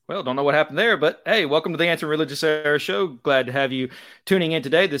Well, don't know what happened there, but hey, welcome to the Answering Religious Error Show. Glad to have you tuning in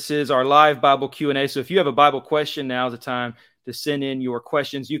today. This is our live Bible Q&A. So if you have a Bible question, now is the time to send in your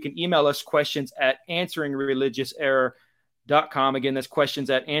questions. You can email us questions at answeringreligiouserror.com. Again, that's questions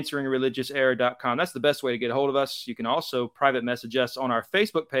at answeringreligioserror.com. That's the best way to get a hold of us. You can also private message us on our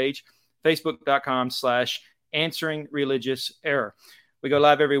Facebook page, facebook.com/answeringreligioserror. We go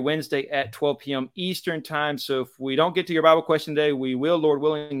live every Wednesday at 12 p.m. Eastern time. So if we don't get to your Bible question today, we will, Lord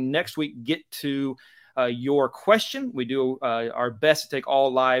willing, next week get to your question. We do our best to take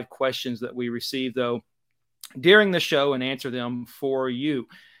all live questions that we receive, though, during the show and answer them for you.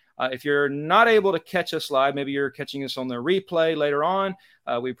 If you're not able to catch us live, maybe you're catching us on the replay later on,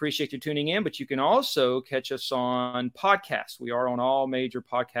 we appreciate you tuning in, but you can also catch us on podcasts. We are on all major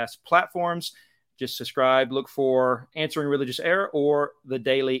podcast platforms. Just subscribe, look for Answering Religious Error or The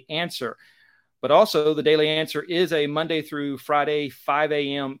Daily Answer. But also, The Daily Answer is a Monday through Friday, 5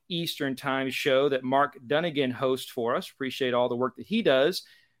 a.m. Eastern time show that Mark Dunnigan hosts for us. Appreciate all the work that he does.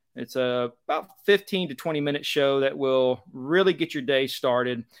 It's a about 15 to 20-minute show that will really get your day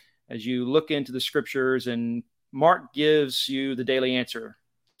started as you look into the scriptures, and Mark gives you the daily answer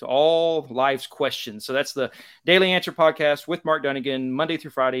to all life's questions. So that's the Daily Answer podcast with Mark Dunnigan, Monday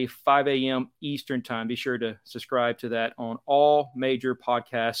through Friday, 5 a.m. Eastern time. Be sure to subscribe to that on all major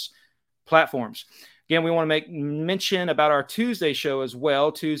podcast platforms. Again, we want to make mention about our Tuesday show as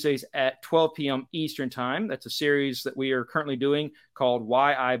well, Tuesdays at 12 p.m. Eastern time. That's a series that we are currently doing called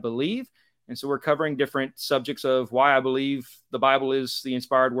Why I Believe. And so we're covering different subjects of why I believe the Bible is the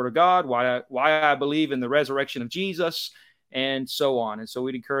inspired word of God, why I believe in the resurrection of Jesus, and so on. And so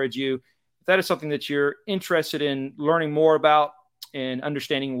we'd encourage you, if that is something that you're interested in learning more about and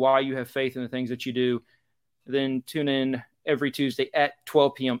understanding why you have faith in the things that you do, then tune in every Tuesday at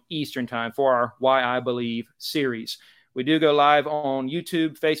 12 p.m. Eastern time for our Why I Believe series. We do go live on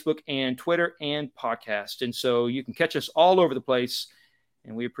YouTube, Facebook, and Twitter, and podcast. And so you can catch us all over the place,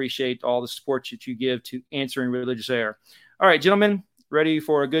 and we appreciate all the support that you give to Answering Religious Error. All right, gentlemen, ready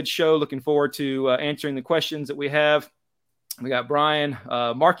for a good show. Looking forward to answering the questions that we have. We got Brian,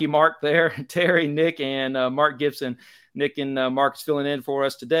 Marky Mark there, Terry, Nick, and Mark Gibson. Nick and Mark's filling in for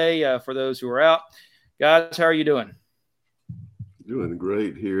us today for those who are out. Guys, how are you doing? Doing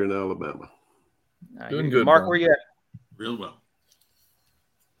great here in Alabama. Doing good. Mark, where you at? Real well.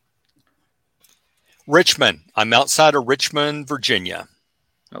 Richmond. I'm outside of Richmond, Virginia.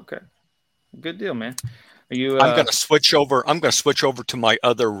 Okay. Good deal, man. Are you, I'm going to switch over. I'm going to switch over to my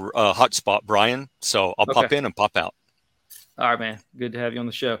other hotspot, Brian. So I'll pop in and pop out. All right, man. Good to have you on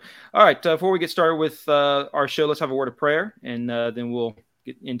the show. All right. Before we get started with our show, let's have a word of prayer, and then we'll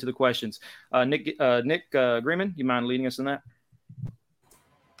get into the questions. Nick Greenman, you mind leading us in that?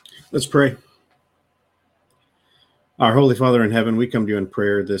 Let's pray. Our Holy Father in heaven, we come to you in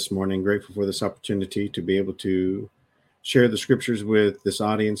prayer this morning, grateful for this opportunity to be able to share the scriptures with this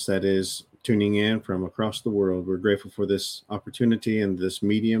audience that is tuning in from across the world. We're grateful for this opportunity and this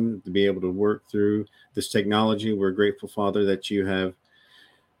medium to be able to work through this technology. We're grateful, Father, that you have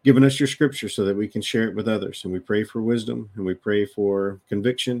given us your scripture so that we can share it with others. And we pray for wisdom, and we pray for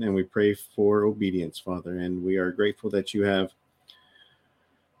conviction, and we pray for obedience, Father. And we are grateful that you have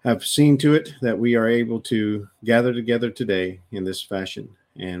seen to it that we are able to gather together today in this fashion.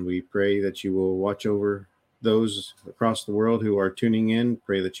 And we pray that you will watch over those across the world who are tuning in.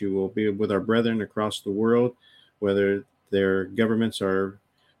 Pray that you will be with our brethren across the world, whether their governments are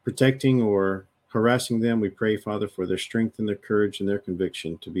protecting or harassing them. We pray, Father, for their strength and their courage and their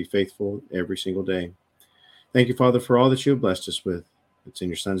conviction to be faithful every single day. Thank you, Father, for all that you have blessed us with. It's in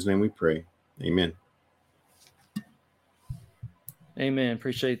your Son's name we pray. Amen. Amen.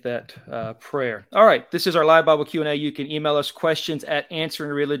 Appreciate that prayer. All right. This is our live Bible Q&A. You can email us questions at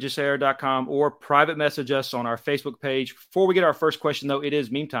answeringreligioserror.com or private message us on our Facebook page. Before we get our first question, though, it is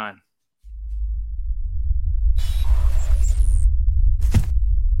meme time.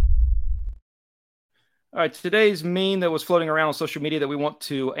 All right, today's meme that was floating around on social media that we want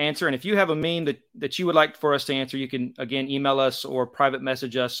to answer, and if you have a meme that you would like for us to answer, you can, again, email us or private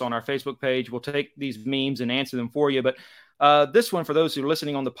message us on our Facebook page. We'll take these memes and answer them for you, but this one, for those who are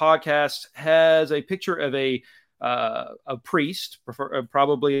listening on the podcast, has a picture of a priest,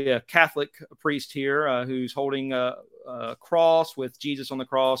 probably a Catholic priest here, who's holding a cross with Jesus on the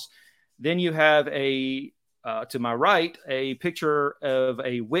cross. Then you have to my right, a picture of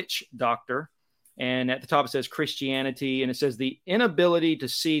a witch doctor. And at the top it says Christianity, and it says the inability to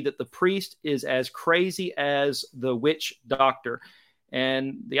see that the priest is as crazy as the witch doctor.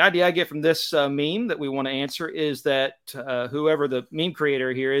 And the idea I get from this meme that we want to answer is that whoever the meme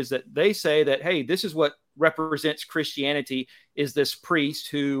creator here is, that they say that, hey, this is what represents Christianity is this priest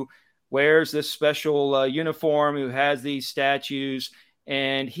who wears this special uniform, who has these statues,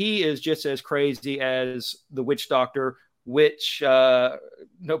 and he is just as crazy as the witch doctor, which, no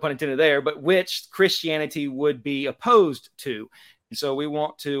pun intended there, but which Christianity would be opposed to. And so we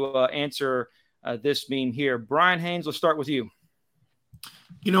want to answer this meme here. Brian Haynes, we'll start with you.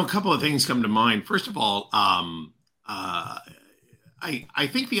 A couple of things come to mind. First of all, I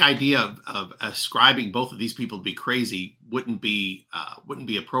think the idea of ascribing both of these people to be crazy wouldn't be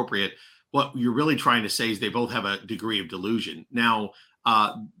appropriate. What you're really trying to say is they both have a degree of delusion. Now,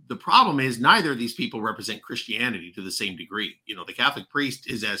 the problem is neither of these people represent Christianity to the same degree. The Catholic priest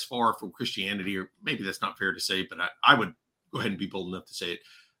is as far from Christianity, or maybe that's not fair to say, but I would go ahead and be bold enough to say it.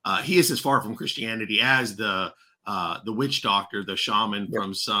 He is as far from Christianity as the witch doctor, the shaman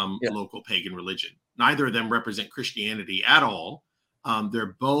from some local pagan religion. Neither of them represent Christianity at all.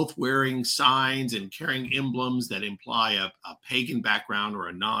 They're both wearing signs and carrying emblems that imply a pagan background or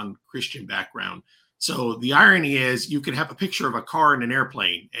a non-Christian background. So the irony is you could have a picture of a car and an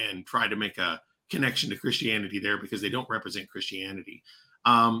airplane and try to make a connection to Christianity there because they don't represent Christianity.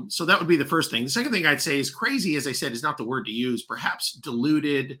 So that would be the first thing. The second thing I'd say is crazy, as I said, is not the word to use, perhaps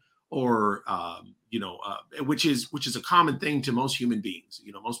deluded or, which is a common thing to most human beings.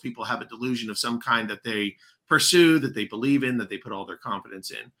 Most people have a delusion of some kind that they pursue, that they believe in, that they put all their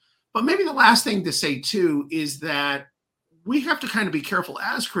confidence in. But maybe the last thing to say too is that we have to kind of be careful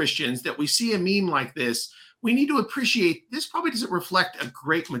as Christians that we see a meme like this. We need to appreciate this probably doesn't reflect a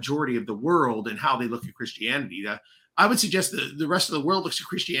great majority of the world and how they look at Christianity. I would suggest that the rest of the world looks at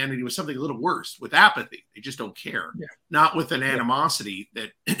Christianity with something a little worse, with apathy. They just don't care, not with an animosity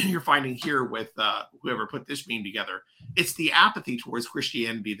that you're finding here with whoever put this meme together. It's the apathy towards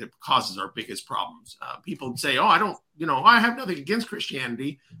Christianity that causes our biggest problems. People say, oh, I have nothing against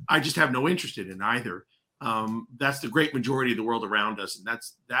Christianity. I just have no interest in it either. That's the great majority of the world around us. And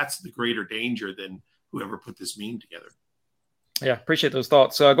that's the greater danger than whoever put this meme together. Yeah, appreciate those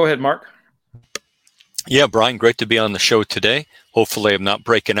thoughts. Go ahead, Mark. Yeah, Brian, great to be on the show today. Hopefully I'm not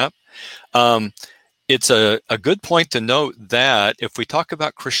breaking up. It's a good point to note that if we talk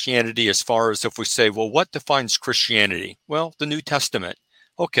about Christianity as far as if we say, well, what defines Christianity? Well, the New Testament.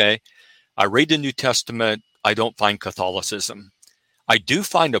 Okay, I read the New Testament. I don't find Catholicism. I do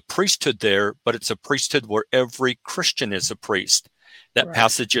find a priesthood there, but it's a priesthood where every Christian is a priest. That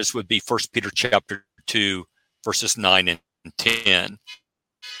passages would be 1 Peter chapter 2, verses 9 and 10.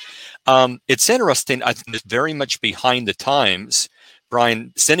 It's interesting. I think it's very much behind the times.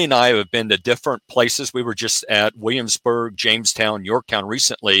 Brian, Cindy and I have been to different places. We were just at Williamsburg, Jamestown, Yorktown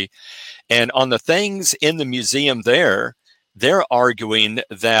recently. And on the things in the museum there, they're arguing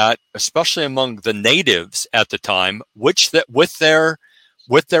that, especially among the natives at the time, which that with their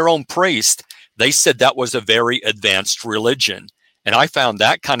own priest, they said that was a very advanced religion. And I found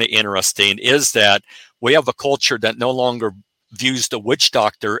that kind of interesting, is that we have a culture that no longer views the witch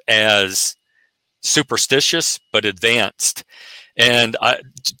doctor as superstitious, but advanced. And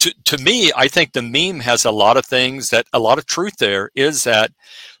to me, I think the meme has a lot of things, that a lot of truth there is that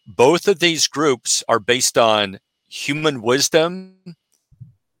both of these groups are based on human wisdom,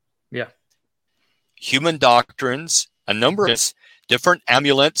 human doctrines, a number of different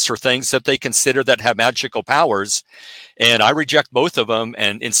amulets or things that they consider that have magical powers. And I reject both of them.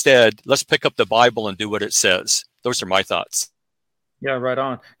 And instead, let's pick up the Bible and do what it says. Those are my thoughts. Yeah, right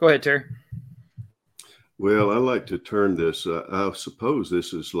on. Go ahead, Terry. Well, I like to turn this, I suppose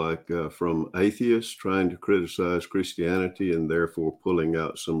this is like from atheists trying to criticize Christianity and therefore pulling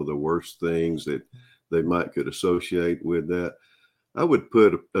out some of the worst things that they might could associate with that. I would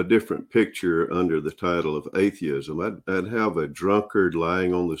put a different picture under the title of atheism. I'd have a drunkard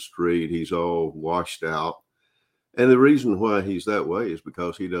lying on the street. He's all washed out. And the reason why he's that way is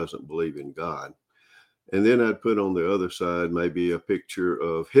because he doesn't believe in God. And then I'd put on the other side maybe a picture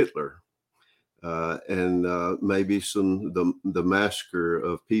of Hitler and maybe the massacre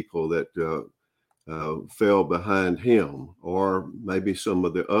of people that fell behind him, or maybe some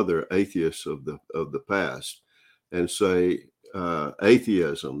of the other atheists of the past, and say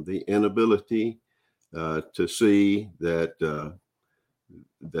atheism, the inability to see that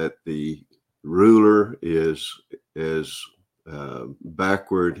the ruler is as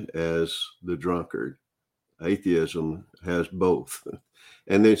backward as the drunkard. Atheism has both.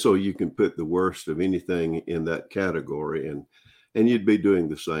 And then so you can put the worst of anything in that category and you'd be doing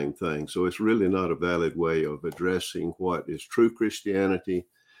the same thing. So it's really not a valid way of addressing what is true Christianity,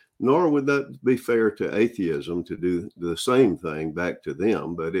 nor would that be fair to atheism to do the same thing back to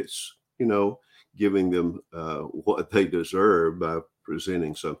them. But it's, giving them what they deserve by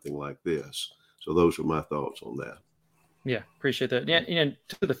presenting something like this. So those are my thoughts on that. Yeah, appreciate that. Yeah, and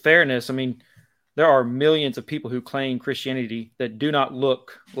to the fairness, I mean, there are millions of people who claim Christianity that do not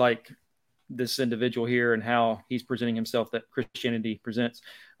look like this individual here and how he's presenting himself that Christianity presents.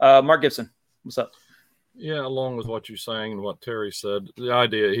 Mark Gibson, what's up? Yeah, along with what you're saying and what Terry said, the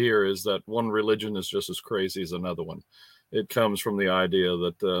idea here is that one religion is just as crazy as another one. It comes from the idea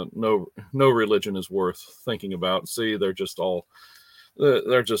that no religion is worth thinking about. See, they're just all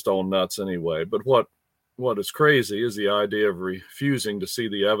nuts anyway. But what is crazy is the idea of refusing to see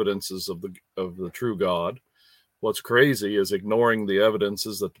the evidences of the true God. What's crazy is ignoring the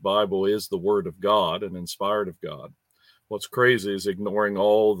evidences that the Bible is the Word of God and inspired of God. What's crazy is ignoring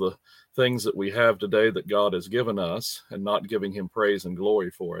all the things that we have today that God has given us and not giving him praise and glory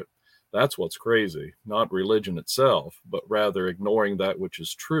for it. That's what's crazy, not religion itself, but rather ignoring that which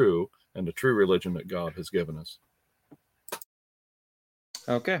is true and the true religion that God has given us.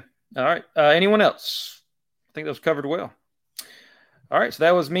 Okay. All right. Anyone else? I think that was covered well. All right. So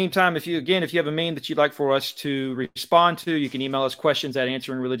that was meme time. If you have a meme that you'd like for us to respond to, you can email us questions at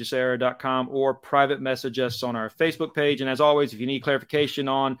answeringreligiouserror.com or private message us on our Facebook page. And as always, if you need clarification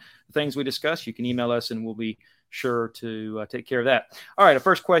on the things we discuss, you can email us and we'll be sure to take care of that. All right. A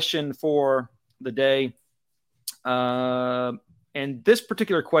first question for the day. And this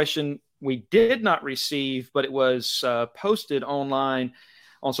particular question we did not receive, but it was posted online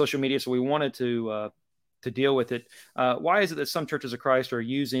on social media. So we wanted to deal with it. Why is it that some churches of Christ are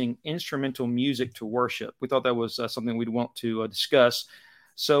using instrumental music to worship? We thought that was something we'd want to discuss.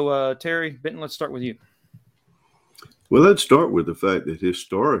 So Terry Benton, let's start with you. Well, let's start with the fact that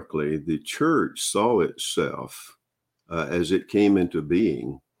historically the church saw itself as it came into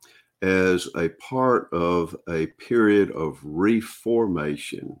being as a part of a period of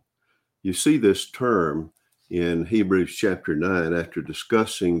reformation. You see this term in Hebrews chapter 9, after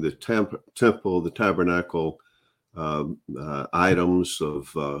discussing the temple, the tabernacle items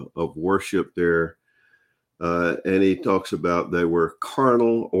of worship there. And he talks about they were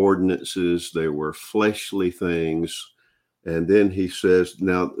carnal ordinances, they were fleshly things. And then he says,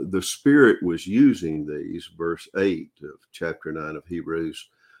 now the Spirit was using these, verse 8 of chapter 9 of Hebrews,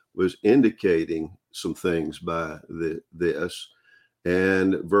 was indicating some things by this.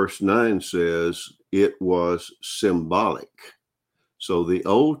 And verse 9 says it was symbolic. So the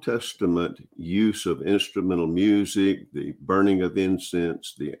Old Testament use of instrumental music, the burning of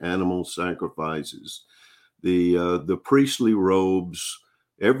incense, the animal sacrifices, the priestly robes,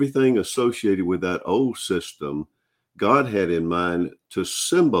 everything associated with that old system, God had in mind to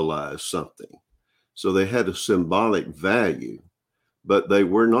symbolize something. So they had a symbolic value, but they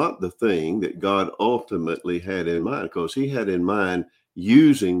were not the thing that God ultimately had in mind, because he had in mind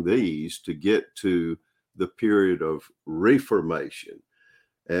using these to get to the period of Reformation.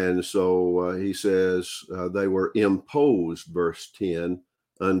 And so he says they were imposed, verse 10,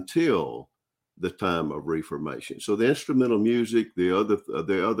 until the time of Reformation. So the instrumental music, the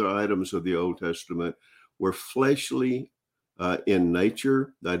other items of the Old Testament were fleshly in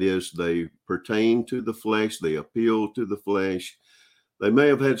nature. That is, they pertain to the flesh, they appeal to the flesh. They may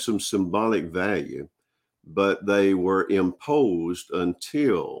have had some symbolic value, but they were imposed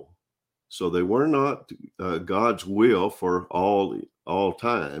until, so they were not God's will for all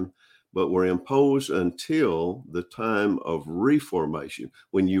time, but were imposed until the time of Reformation.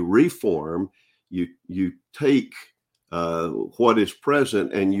 When you reform, you take what is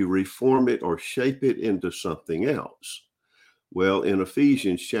present and you reform it or shape it into something else. Well, in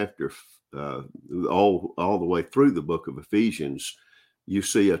Ephesians chapter, all the way through the book of Ephesians, you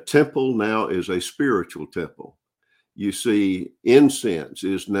see a temple now is a spiritual temple. You see incense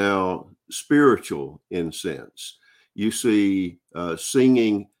is now spiritual incense. You see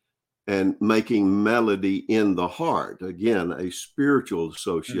singing and making melody in the heart, again, a spiritual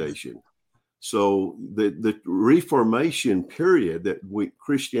association. Yes. So the Reformation period that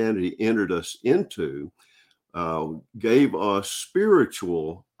Christianity entered us into gave us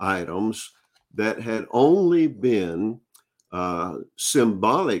spiritual items that had only been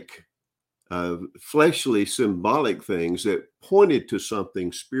symbolic, fleshly symbolic things that pointed to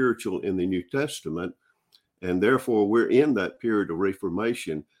something spiritual in the New Testament. And therefore, we're in that period of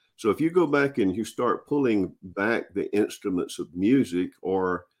Reformation. So if you go back and you start pulling back the instruments of music,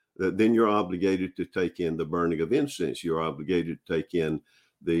 or then you're obligated to take in the burning of incense. You're obligated to take in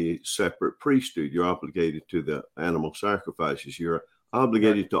the separate priesthood. You're obligated to the animal sacrifices. You're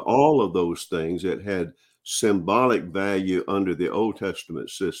obligated to all of those things that had symbolic value under the Old Testament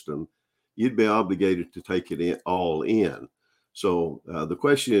system. You'd be obligated to take it all in. So the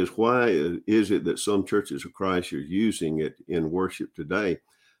question is, why is it that some churches of Christ are using it in worship today?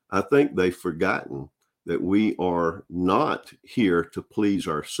 I think they've forgotten that we are not here to please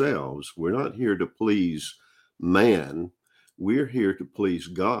ourselves. We're not here to please man. We're here to please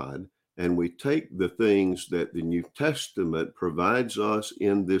God. And we take the things that the New Testament provides us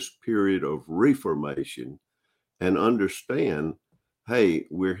in this period of reformation and understand, hey,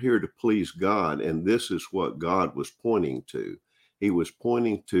 we're here to please God. And this is what God was pointing to. He was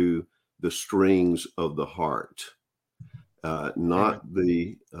pointing to the strings of the heart, not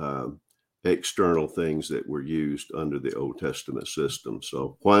the external things that were used under the Old Testament system.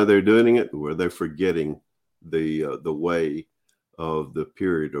 So why they're doing it, where they're forgetting the way of the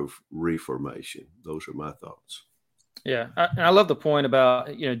period of reformation. Those are my thoughts. Yeah, I love the point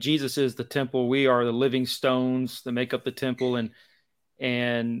about, Jesus is the temple. We are the living stones that make up the temple,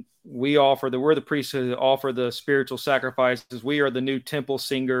 and we're the priests who offer the spiritual sacrifices. We are the new temple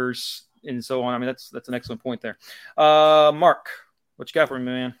singers, and so on. I mean, that's an excellent point there. Mark, what you got for me,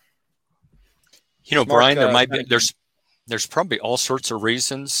 man? Mark, Brian, there's probably all sorts of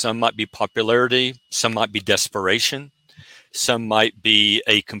reasons. Some might be popularity, some might be desperation, some might be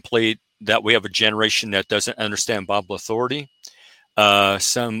that we have a generation that doesn't understand Bible authority.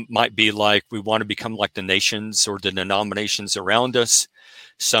 Some might be like we want to become like the nations or the denominations around us.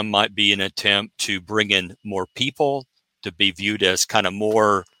 Some might be an attempt to bring in more people to be viewed as kind of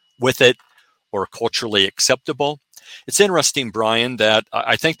more with it or culturally acceptable. It's interesting, Brian, that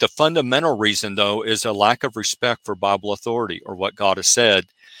I think the fundamental reason, though, is a lack of respect for Bible authority or what God has said.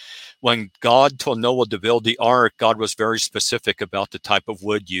 When God told Noah to build the ark, God was very specific about the type of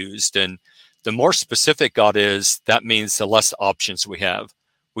wood used. And the more specific God is, that means the less options we have.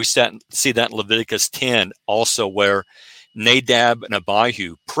 We see that in Leviticus 10 also, where Nadab and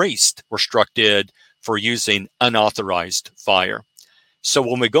Abihu, priests, were struck dead for using unauthorized fire. So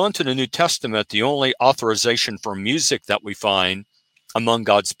when we go into the New Testament, the only authorization for music that we find among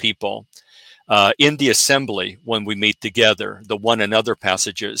God's people in the assembly when we meet together, the one another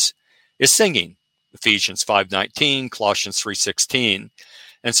passages, is singing. Ephesians 5:19, Colossians 3:16.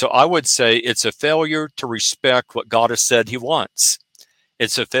 And so I would say it's a failure to respect what God has said he wants.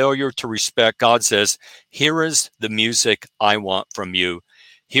 It's a failure to respect. God says, here is the music I want from you.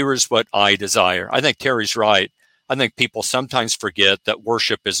 Here is what I desire. I think Terry's right. I think people sometimes forget that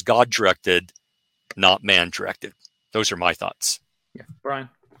worship is God-directed, not man-directed. Those are my thoughts. Yeah, Brian?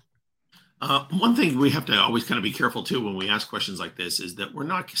 One thing we have to always kind of be careful, too, when we ask questions like this is that we're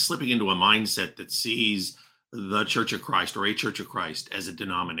not slipping into a mindset that sees the Church of Christ or a Church of Christ as a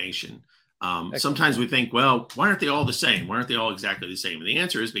denomination. Sometimes we think, well, why aren't they all the same? Why aren't they all exactly the same? And the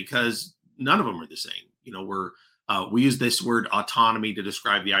answer is because none of them are the same. We use this word autonomy to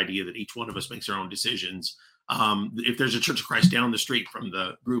describe the idea that each one of us makes our own decisions. If there's a Church of Christ down the street from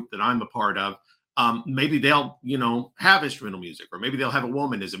the group that I'm a part of, maybe they'll, have instrumental music, or maybe they'll have a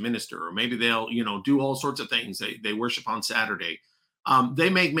woman as a minister, or maybe they'll, do all sorts of things. They worship on Saturday. They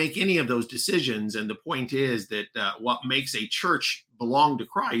may make any of those decisions. And the point is that what makes a church belong to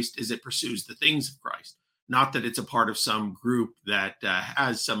Christ is it pursues the things of Christ, not that it's a part of some group that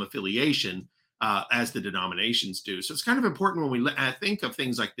has some affiliation as the denominations do. So it's kind of important when we think of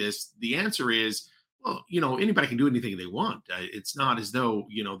things like this. The answer is, well, anybody can do anything they want. It's not as though,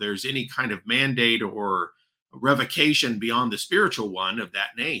 there's any kind of mandate or revocation beyond the spiritual one of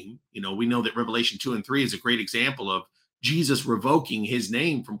that name. We know that Revelation 2 and 3 is a great example of Jesus revoking his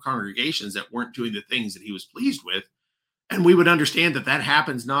name from congregations that weren't doing the things that he was pleased with. And we would understand that that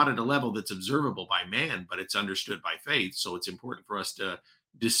happens not at a level that's observable by man, but it's understood by faith. So it's important for us to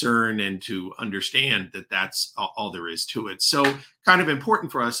discern and to understand that that's all there is to it. So kind of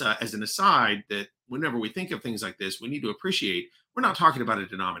important for us as an aside that whenever we think of things like this, we need to appreciate we're not talking about a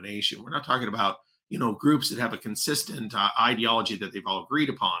denomination. We're not talking about, groups that have a consistent ideology that they've all agreed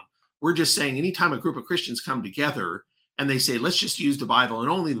upon. We're just saying anytime a group of Christians come together and they say, let's just use the Bible and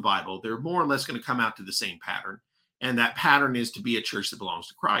only the Bible, they're more or less going to come out to the same pattern. And that pattern is to be a church that belongs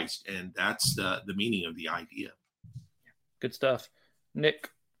to Christ. And that's the meaning of the idea. Good stuff. Nick?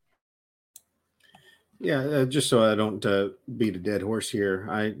 Yeah, just so I don't beat a dead horse here,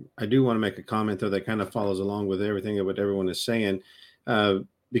 I do want to make a comment, though, that kind of follows along with everything that what everyone is saying,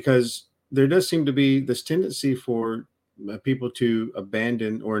 because there does seem to be this tendency for people to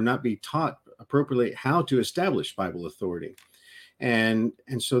abandon or not be taught appropriately how to establish Bible authority. And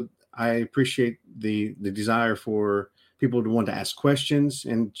so I appreciate the desire for people to want to ask questions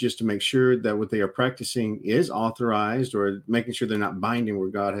and just to make sure that what they are practicing is authorized, or making sure they're not binding where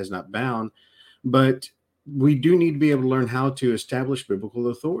God has not bound. But we do need to be able to learn how to establish biblical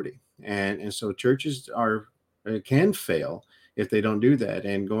authority. And so churches can fail if they don't do that.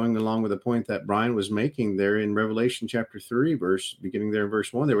 And going along with the point that Brian was making there in Revelation chapter 3, beginning there in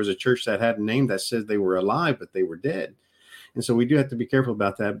verse 1, there was a church that had a name that said they were alive, but they were dead. And so we do have to be careful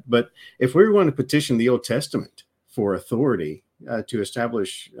about that. But if we were going to petition the Old Testament for authority to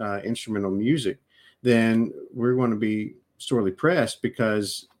establish instrumental music, then we're going to be sorely pressed,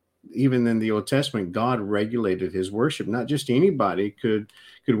 because even in the Old Testament, God regulated his worship. Not just anybody could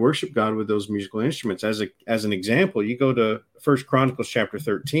worship God with those musical instruments. As an example, you go to 1 Chronicles chapter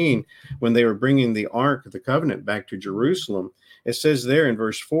 13, when they were bringing the Ark of the Covenant back to Jerusalem. It says there in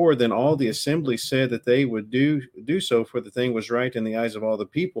verse 4, then all the assembly said that they would do so, for the thing was right in the eyes of all the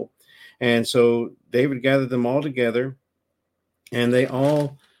people. And so David gathered them all together, and they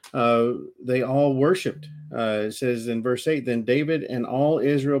all worshipped. It says in verse 8, then David and all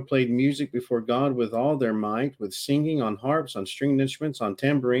Israel played music before God with all their might, with singing on harps, on stringed instruments, on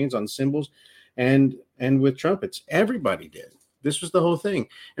tambourines, on cymbals, and with trumpets. Everybody did. This was the whole thing.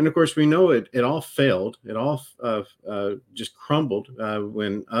 And of course, we know it all failed. It all just crumbled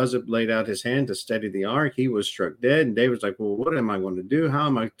when Uzzah laid out his hand to steady the ark. He was struck dead. And David's like, well, what am I going to do? How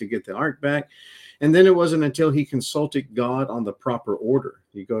am I to get the ark back? And then it wasn't until he consulted God on the proper order.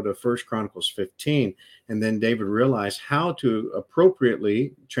 You go to 1 Chronicles 15, and then David realized how to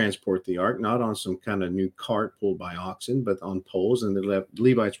appropriately transport the ark, not on some kind of new cart pulled by oxen, but on poles, and the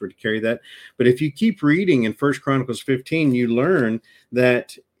Levites were to carry that. But if you keep reading in 1 Chronicles 15, you learn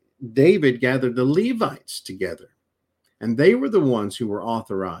that David gathered the Levites together, and they were the ones who were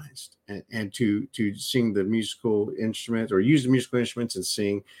authorized and to sing the musical instruments, or use the musical instruments and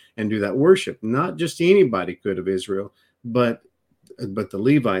sing and do that worship. Not just anybody could of Israel, but the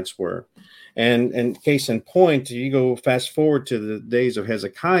Levites were. And case in point, you go fast forward to the days of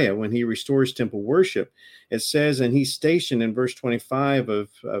Hezekiah when he restores temple worship. It says, and he's stationed in verse 25 of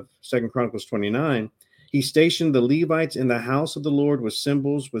 2 Chronicles 29, he stationed the Levites in the house of the Lord with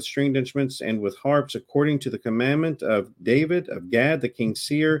cymbals, with stringed instruments, and with harps, according to the commandment of David, of Gad, the king's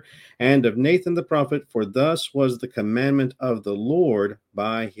seer, and of Nathan the prophet, for thus was the commandment of the Lord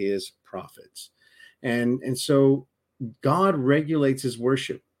by his prophets. And so God regulates his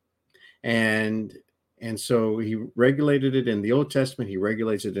worship. And so he regulated it in the Old Testament, he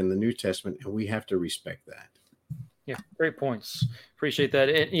regulates it in the New Testament, and we have to respect that. Yeah, great points. Appreciate that.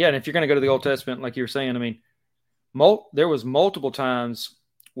 And if you're going to go to the Old Testament, like you were saying, I mean, there was multiple times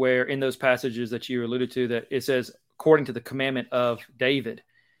where in those passages that you alluded to that it says according to the commandment of David,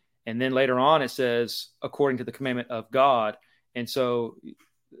 and then later on it says according to the commandment of God. And so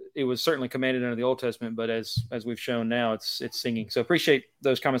it was certainly commanded under the Old Testament, but as we've shown now, it's singing. So appreciate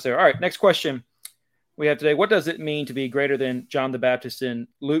those comments there. All right, next question we have today. What does it mean to be greater than John the Baptist in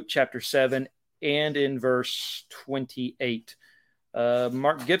Luke chapter 7 and in verse 28?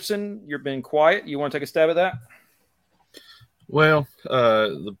 Mark Gibson, you've been quiet. You want to take a stab at that? Well,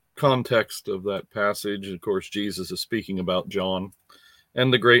 the context of that passage, of course, Jesus is speaking about John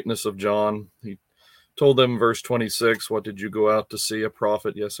and the greatness of John. He told them, verse 26, what did you go out to see? A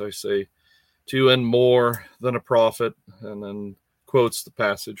prophet? Yes, I say to you, and more than a prophet. And then quotes the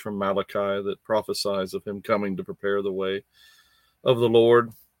passage from Malachi that prophesies of him coming to prepare the way of the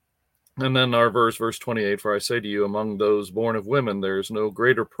Lord. And then our verse 28, for I say to you, among those born of women, there is no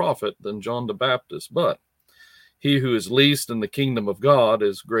greater prophet than John the Baptist, but he who is least in the kingdom of God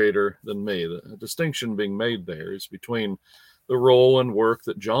is greater than me. The distinction being made there is between the role and work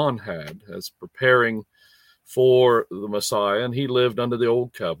that John had as preparing for the Messiah, and he lived under the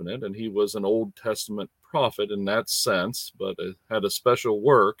Old Covenant, and he was an Old Testament prophet in that sense, but had a special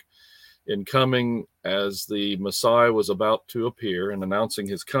work in coming as the Messiah was about to appear and announcing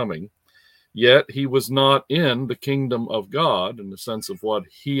his coming. Yet he was not in the kingdom of God in the sense of what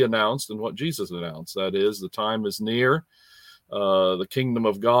he announced and what Jesus announced. That is, the time is near. The kingdom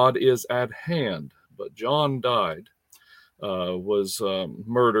of God is at hand. But John died, was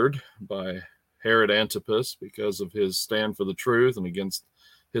murdered by Herod Antipas because of his stand for the truth and against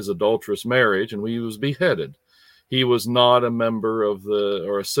his adulterous marriage, and he was beheaded. He was not a member of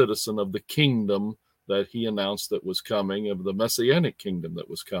or a citizen of the kingdom that he announced that was coming, of the Messianic kingdom that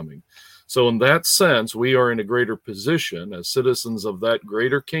was coming. So in that sense, we are in a greater position as citizens of that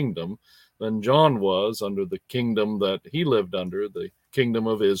greater kingdom than John was under the kingdom that he lived under, the kingdom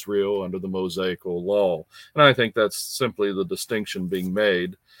of Israel under the Mosaical law. And I think that's simply the distinction being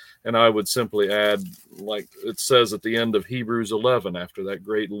made. And I would simply add, like it says at the end of Hebrews 11, after that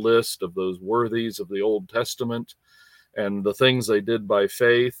great list of those worthies of the Old Testament and the things they did by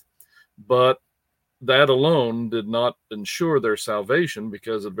faith, but that alone did not ensure their salvation,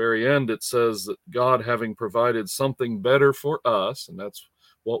 because at the very end it says that God, having provided something better for us, and that's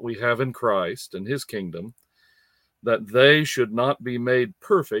what we have in Christ and his kingdom, that they should not be made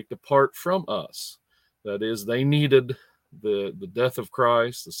perfect apart from us. That is, they needed the death of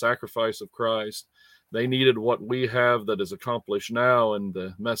Christ, the sacrifice of Christ. They needed what we have that is accomplished now in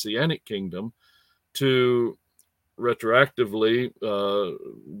the Messianic kingdom to retroactively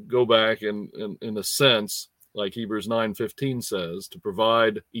go back in a sense, like Hebrews 9:15 says, to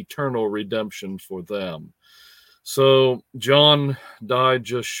provide eternal redemption for them. So John died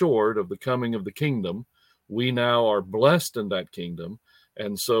just short of the coming of the kingdom. We now are blessed in that kingdom.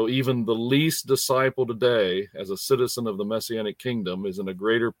 And so even the least disciple today, as a citizen of the Messianic kingdom, is in a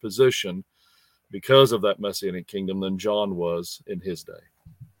greater position because of that Messianic kingdom than John was in his day.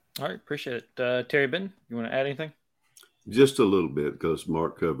 All right, appreciate it. Terry Ben, you want to add anything? Just a little bit, because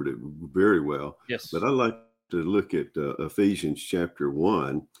Mark covered it very well. Yes. But I'd like to look at Ephesians chapter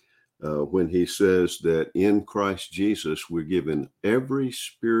 1, when he says that in Christ Jesus, we're given every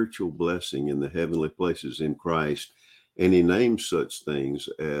spiritual blessing in the heavenly places in Christ. And he names such things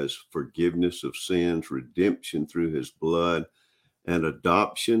as forgiveness of sins, redemption through his blood, and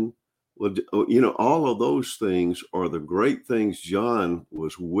adoption. Well, all of those things are the great things John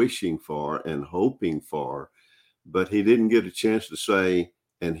was wishing for and hoping for, but he didn't get a chance to say,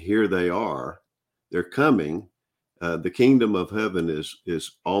 and here they are. They're coming. The kingdom of heaven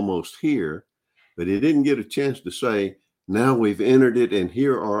is almost here, but he didn't get a chance to say, now we've entered it, and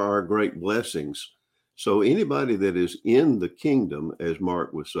here are our great blessings. So anybody that is in the kingdom, as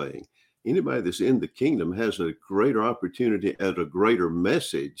Mark was saying, anybody that's in the kingdom has a greater opportunity and a greater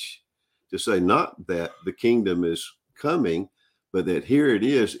message to say, not that the kingdom is coming, but that here it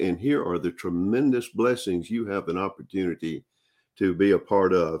is, and here are the tremendous blessings you have an opportunity to be a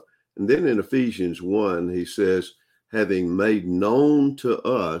part of. And then in Ephesians 1, he says, having made known to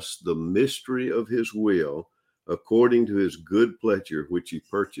us the mystery of his will, according to his good pleasure, which he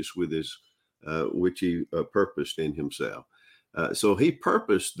purchased with his, which he purposed in himself. So he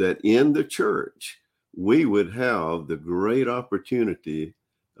purposed that in the church, we would have the great opportunity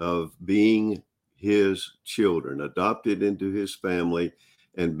of being his children, adopted into his family,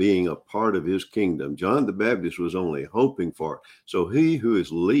 and being a part of his kingdom. John the Baptist was only hoping for it. So he who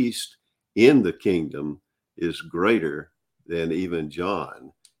is least in the kingdom is greater than even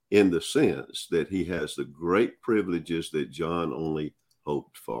John, in the sense that he has the great privileges that John only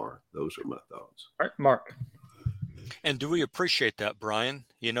hoped for. Those are my thoughts. All right, Mark. And do we appreciate that, Brian?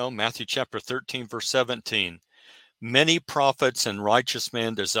 Matthew chapter 13, verse 17. Many prophets and righteous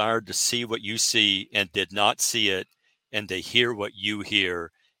men desired to see what you see and did not see it, and to hear what you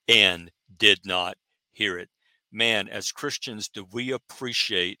hear and did not hear it. Man, as Christians, do we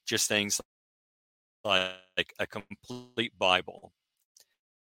appreciate just things like a complete Bible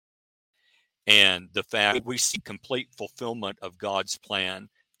and the fact that we see complete fulfillment of God's plan,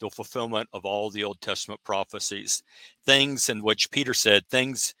 the fulfillment of all the Old Testament prophecies, things in which Peter said,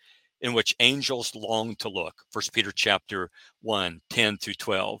 things in which angels long to look. 1 Peter chapter 1, 10 through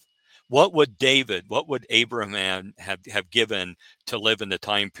 12. What would David, what would Abraham have given to live in the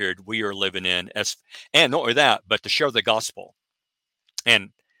time period we are living in? And not only that, but to share the gospel. And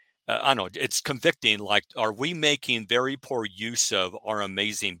I know it's convicting. Like, are we making very poor use of our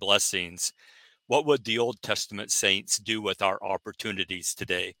amazing blessings? What would the Old Testament saints do with our opportunities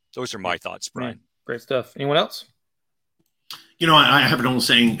today? Those are my thoughts, Brian. Yeah, great stuff. Anyone else? I have an old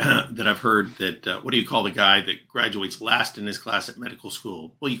saying that I've heard that, what do you call the guy that graduates last in his class at medical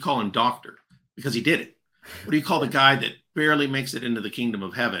school? Well, you call him doctor because he did it. What do you call the guy that barely makes it into the kingdom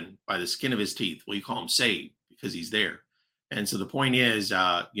of heaven by the skin of his teeth? Well, you call him saved because he's there. And so the point is,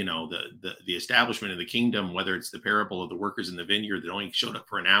 the establishment of the kingdom, whether it's the parable of the workers in the vineyard that only showed up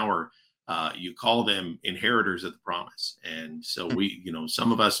for an hour, you call them inheritors of the promise. And so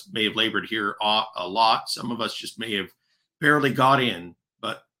some of us may have labored here a lot. Some of us just may have barely got in,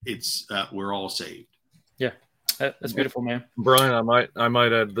 but it's we're all saved. Yeah, that's beautiful, man. Brian, I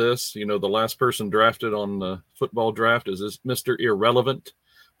might add this. The last person drafted on the football draft is Mr. Irrelevant,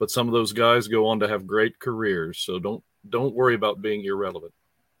 but some of those guys go on to have great careers. So don't worry about being irrelevant.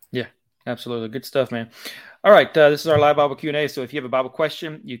 Yeah, absolutely. Good stuff, man. All right. This is our live Bible Q&A. So if you have a Bible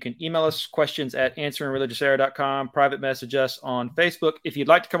question, you can email us questions at answerinreligiousera.com, private message us on Facebook. If you'd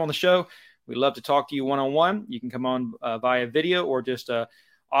like to come on the show, we'd love to talk to you one-on-one. You can come on via video or just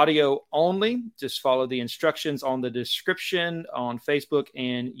audio only. Just follow the instructions on the description on Facebook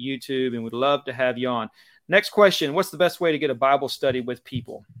and YouTube, and we'd love to have you on. Next question, what's the best way to get a Bible study with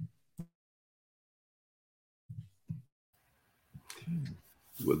people?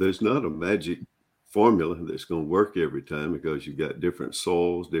 Well, there's not a magic formula that's going to work every time, because you've got different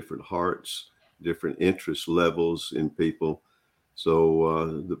souls, different hearts, different interest levels in people.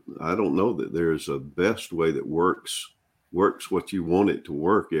 So I don't know that there's a best way that works what you want it to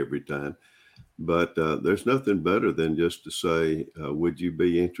work every time. But there's nothing better than just to say, would you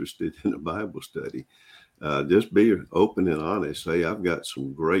be interested in a Bible study? Just be open and honest. Hey, I've got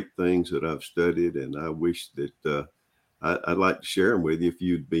some great things that I've studied, and I wish that I'd like to share them with you if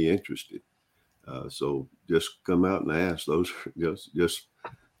you'd be interested. So just come out and ask. Those are just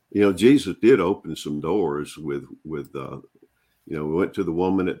Jesus did open some doors with we went to the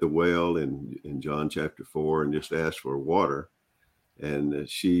woman at the well in John chapter 4 and just asked for water. And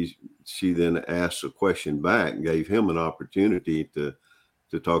she then asked a question back and gave him an opportunity to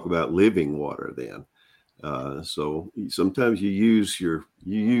talk about living water then. So sometimes you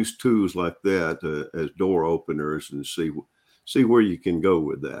use tools like that as door openers and see where you can go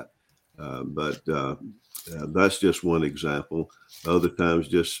with that. But that's just one example. Other times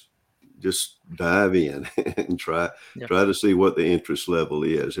just dive in and try to see what the interest level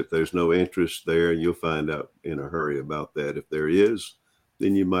is. If there's no interest there, you'll find out in a hurry about that. If there is,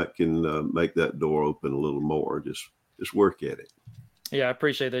 then you can make that door open a little more. Just work at it. Yeah, I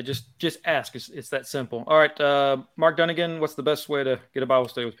appreciate that. Just ask. It's that simple. All right, Mark Dunnigan, what's the best way to get a Bible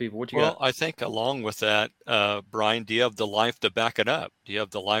study with people? What you got? Well, I think along with that, Brian, do you have the life to back it up? Do you have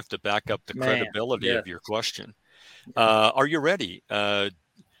the life to back up the credibility of your question? Are you ready?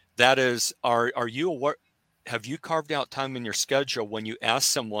 That is, are you aware? Have you carved out time in your schedule when you ask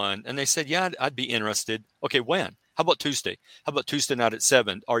someone and they said, yeah, I'd be interested. Okay, when? How about Tuesday? How about Tuesday night at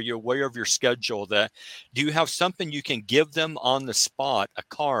 7? Are you aware of your schedule? Do you have something you can give them on the spot, a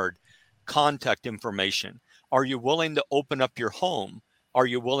card, contact information? Are you willing to open up your home? Are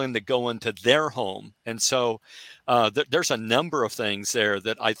you willing to go into their home? And so there's a number of things there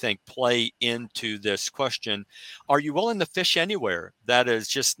that I think play into this question. Are you willing to fish anywhere? That is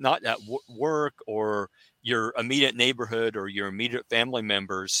just not at work or your immediate neighborhood or your immediate family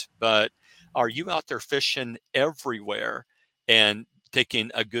members, but are you out there fishing everywhere and taking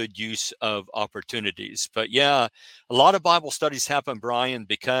a good use of opportunities? But yeah, a lot of Bible studies happen, Brian,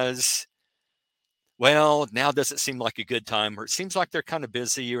 because well, now doesn't seem like a good time, or it seems like they're kind of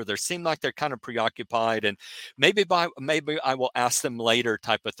busy, or they seem like they're kind of preoccupied, and maybe I will ask them later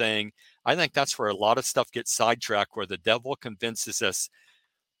type of thing. I think that's where a lot of stuff gets sidetracked, where the devil convinces us,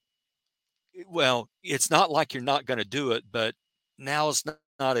 well, it's not like you're not going to do it, but now's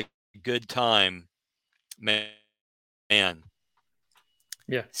not a good time, man.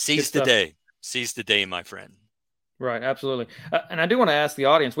 Yeah. Seize the day, my friend. Right, absolutely. And I do want to ask the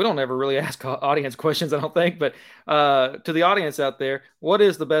audience, we don't ever really ask audience questions, I don't think, but to the audience out there, what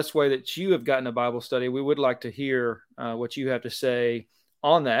is the best way that you have gotten a Bible study? We would like to hear what you have to say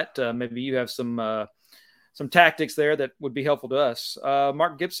on that. Maybe you have some tactics there that would be helpful to us.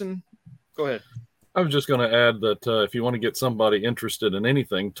 Mark Gibson, go ahead. I was just going to add that if you want to get somebody interested in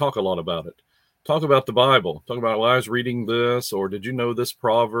anything, talk a lot about it. Talk about the Bible. Talk about, well, I was reading this, or did you know this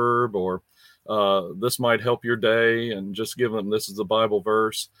proverb, or this might help your day, and just give them, this is the Bible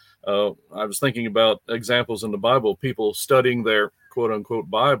verse. I was thinking about examples in the Bible, people studying their quote unquote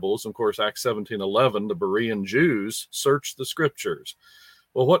Bibles. Of course, Acts 17:11, the Berean Jews searched the scriptures.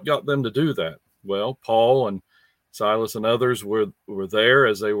 Well, what got them to do that? Well, Paul and Silas and others were there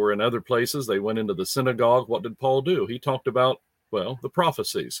as they were in other places. They went into the synagogue. What did Paul do? He talked about, well, the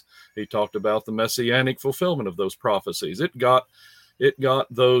prophecies. He talked about the messianic fulfillment of those prophecies. It got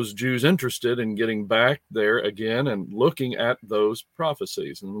those Jews interested in getting back there again and looking at those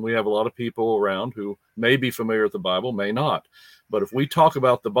prophecies. And we have a lot of people around who may be familiar with the Bible, may not. But if we talk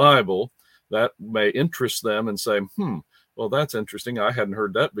about the Bible, that may interest them and say, well, that's interesting. I hadn't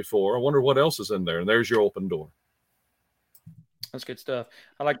heard that before. I wonder what else is in there. And there's your open door. That's good stuff.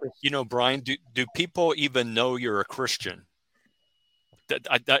 I like this. You know, Brian, do people even know you're a Christian?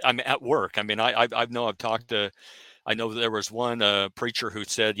 I'm at work. I mean, I know there was one preacher who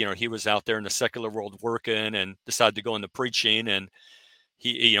said, he was out there in the secular world working and decided to go into preaching. And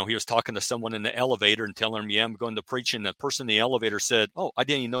he was talking to someone in the elevator and telling him, yeah, I'm going to preaching. The person in the elevator said, oh, I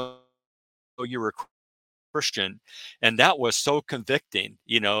didn't even know you were a Christian. And that was so convicting,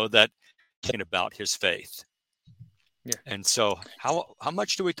 that talking about his faith. Yeah. And so how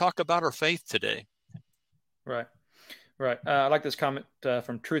much do we talk about our faith today? Right. I like this comment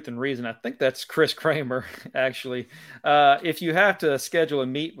from Truth and Reason. I think that's Chris Kramer, actually. If you have to schedule a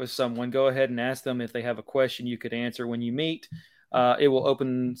meet with someone, go ahead and ask them if they have a question you could answer when you meet. It will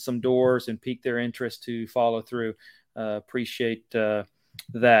open some doors and pique their interest to follow through. Appreciate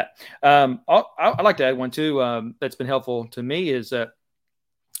that. I'd like to add one, too, that's been helpful to me is that,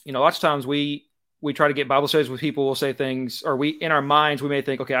 lots of times we try to get Bible studies with people. We'll say things, or in our minds, we may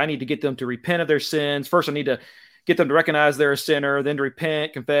think, okay, I need to get them to repent of their sins. First, I need to get them to recognize they're a sinner, then to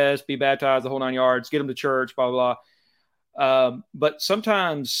repent, confess, be baptized, the whole 9 yards, get them to church, blah, blah, blah. But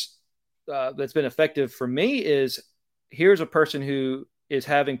sometimes that's been effective for me is here's a person who is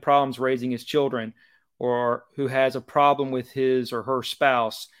having problems raising his children, or who has a problem with his or her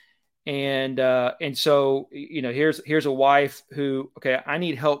spouse. And so, here's a wife who, okay, I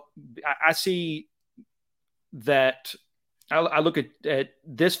need help. I see that I look at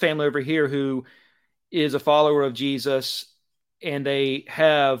this family over here who is a follower of Jesus, and they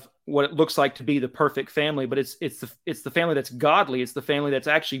have what it looks like to be the perfect family, but it's the family that's godly. It's the family that's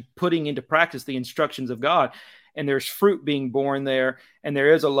actually putting into practice the instructions of God. And there's fruit being born there. And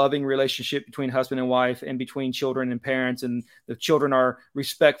there is a loving relationship between husband and wife, and between children and parents. And the children are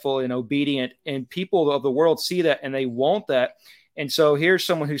respectful and obedient. And people of the world see that, and they want that. And so here's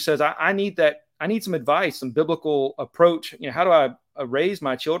someone who says, I need that. I need some advice, some biblical approach. How do I raise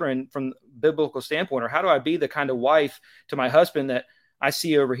my children from a biblical standpoint? Or how do I be the kind of wife to my husband that I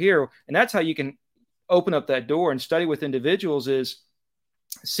see over here? And that's how you can open up that door and study with individuals, is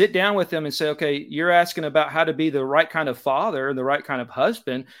sit down with them and say, okay, you're asking about how to be the right kind of father, the right kind of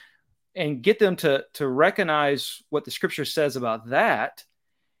husband, and get them to recognize what the scripture says about that.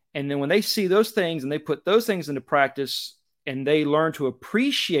 And then when they see those things and they put those things into practice, and they learn to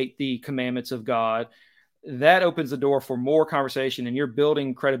appreciate the commandments of God, that opens the door for more conversation, and you're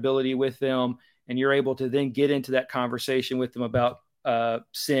building credibility with them, and you're able to then get into that conversation with them about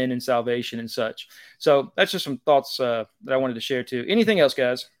sin and salvation and such. So that's just some thoughts that I wanted to share too. Anything else,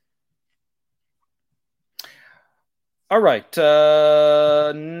 guys? All right.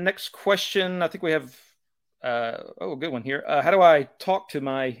 Next question. I think we have a good one here. How do I talk to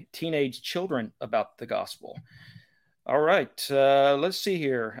my teenage children about the gospel? All right. Let's see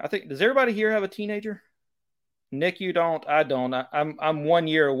here. I think, does everybody here have a teenager? Nick, you don't. I don't. I'm 1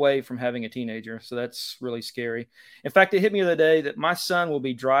 year away from having a teenager, so that's really scary. In fact, it hit me the other day that my son will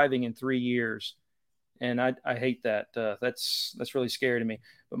be driving in 3 years, and I hate that. That's really scary to me.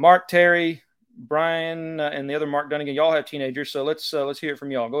 But Mark, Terry, Brian, and the other Mark Dunnigan, y'all have teenagers, so let's hear it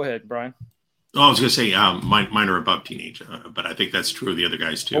from y'all. Go ahead, Brian. Oh, I was going to say mine are above teenage, but I think that's true of the other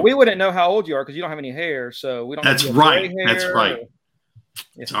guys too. Well, we wouldn't know how old you are because you don't have any hair, so we don't. That's right. That's right. Or...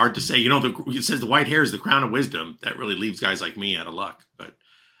 It's hard to say. It says the white hair is the crown of wisdom. That really leaves guys like me out of luck. But,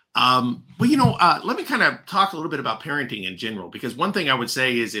 let me kind of talk a little bit about parenting in general, because one thing I would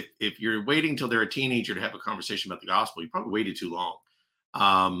say is if you're waiting till they're a teenager to have a conversation about the gospel, you probably waited too long.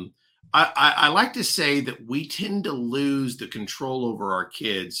 I like to say that we tend to lose the control over our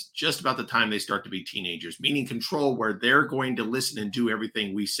kids just about the time they start to be teenagers, meaning control where they're going to listen and do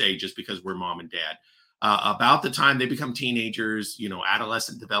everything we say just because we're mom and dad. About the time they become teenagers,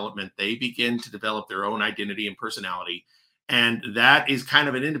 adolescent development, they begin to develop their own identity and personality. And that is kind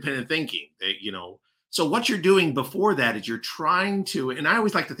of an independent thinking. So what you're doing before that is you're trying to, and I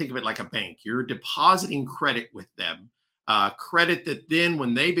always like to think of it like a bank. You're depositing credit with them, credit that then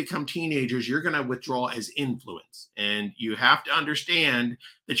when they become teenagers, you're going to withdraw as influence. And you have to understand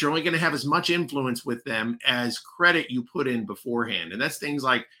that you're only going to have as much influence with them as credit you put in beforehand. And that's things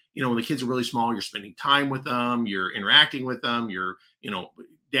like, when the kids are really small, you're spending time with them, you're interacting with them, you're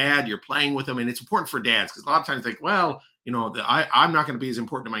playing with them. And it's important for dads because a lot of times they think, well, I'm not going to be as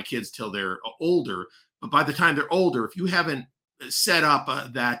important to my kids till they're older. But by the time they're older, if you haven't set up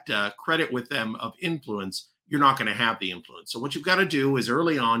that credit with them of influence, you're not going to have the influence. So what you've got to do is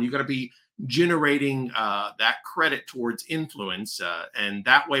early on, you've got to be generating that credit towards influence. And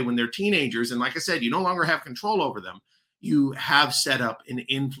that way, when they're teenagers, and like I said, you no longer have control over them, you have set up an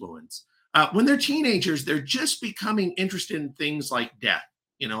influence. When they're teenagers, they're just becoming interested in things like death.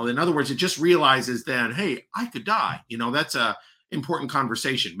 In other words, it just realizes then, hey, I could die. That's a important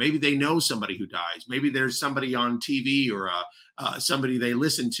conversation. Maybe they know somebody who dies. Maybe there's somebody on TV or somebody they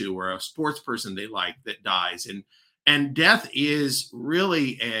listen to or a sports person they like that dies. And death is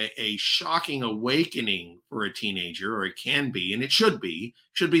really a shocking awakening for a teenager, or it can be, and it should be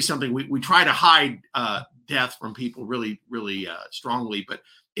something we try to hide death from people really, really strongly, but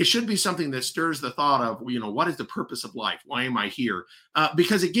it should be something that stirs the thought of, what is the purpose of life? Why am I here?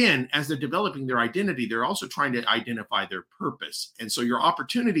 Because again, as they're developing their identity, they're also trying to identify their purpose. And so your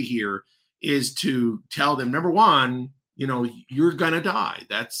opportunity here is to tell them, number one, you're going to die.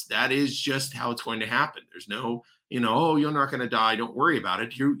 That is just how it's going to happen. There's no, oh, you're not going to die. Don't worry about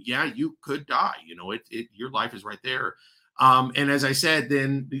it. You could die. Your life is right there. And as I said,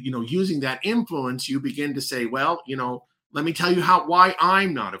 then, using that influence, you begin to say, well, let me tell you why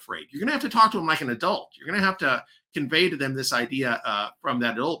I'm not afraid. You're going to have to talk to them like an adult. You're going to have to convey to them this idea from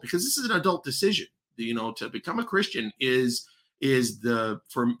that adult, because this is an adult decision. To become a Christian is is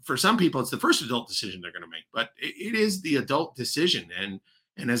for some people, it's the first adult decision they're going to make, but it is the adult decision.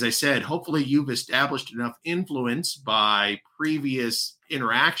 And as I said, hopefully you've established enough influence by previous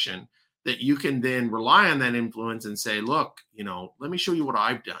interaction that you can then rely on that influence and say, look, let me show you what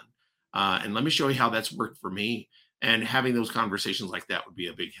I've done. And let me show you how that's worked for me. And having those conversations like that would be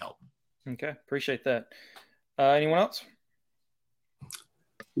a big help. Okay. Appreciate that. Anyone else?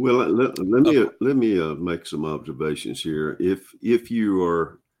 Well, let me make some observations here. If you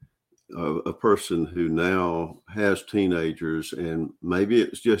are a person who now has teenagers, and maybe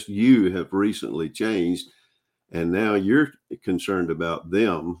it's just you have recently changed, and now you're concerned about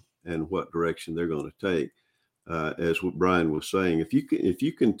them and what direction they're going to take, as what Brian was saying, if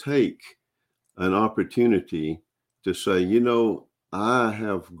you can take an opportunity to say, I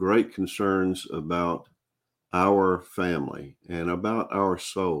have great concerns about our family and about our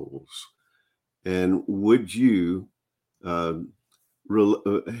souls, and would you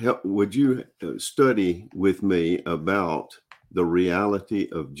study with me about the reality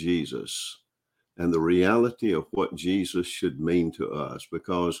of Jesus and the reality of what Jesus should mean to us?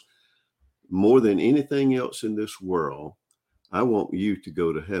 Because more than anything else in this world, I want you to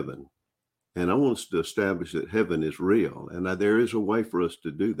go to heaven, and I want us to establish that heaven is real, and there is a way for us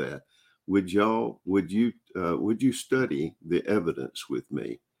to do that. Would you study the evidence with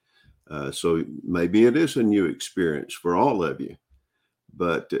me? So maybe it is a new experience for all of you,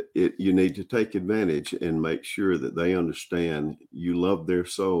 but you need to take advantage and make sure that they understand you love their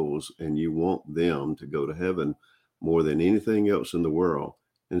souls and you want them to go to heaven more than anything else in the world.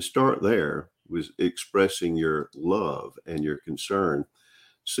 And start there with expressing your love and your concern.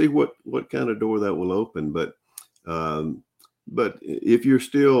 See what kind of door that will open. But if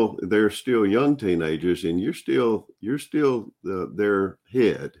they're still young teenagers and you're still their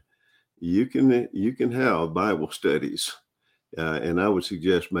head, you can have Bible studies. And I would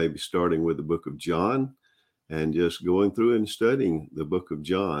suggest maybe starting with the book of John and just going through and studying the book of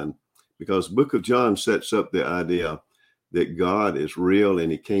John, because the book of John sets up the idea that God is real and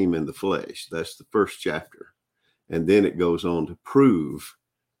he came in the flesh. That's the first chapter. And then it goes on to prove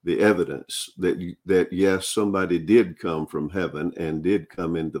the evidence that yes, somebody did come from heaven and did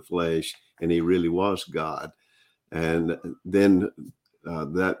come in the flesh, and he really was God. And then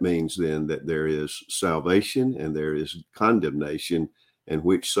that means then that there is salvation and there is condemnation. And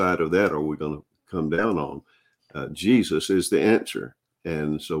which side of that are we going to come down on? Jesus is the answer.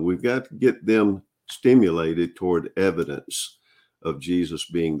 And so we've got to get them stimulated toward evidence of Jesus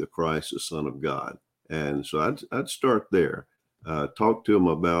being the Christ, the Son of God. And so I'd start there. Talk to them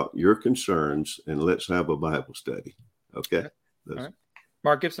about your concerns, and let's have a Bible study. Okay. All right.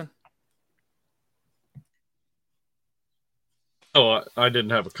 Mark Gibson. Oh, I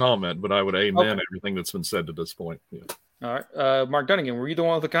didn't have a comment, but I would amen everything that's been said to this point. Yeah. All right. Mark Dunnigan, were you the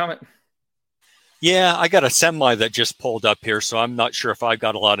one with the comment? Yeah, I got a semi that just pulled up here, so I'm not sure if I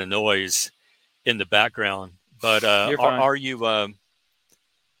got a lot of noise in the background. But are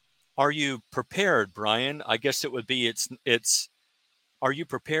you prepared, Brian? I guess it would be are you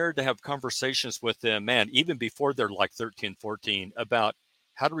prepared to have conversations with them, man, even before they're like 13, 14, about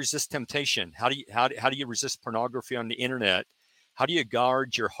how to resist temptation? How do you resist pornography on the internet? How do you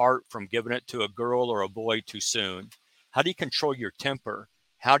guard your heart from giving it to a girl or a boy too soon? How do you control your temper?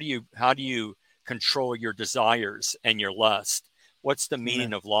 How do you control your desires and your lust? What's the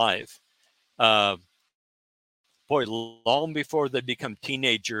meaning of life? Long before they become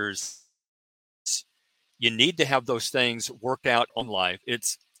teenagers, you need to have those things worked out on life.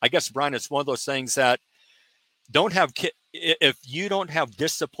 I guess, Brian, it's one of those things that if you don't have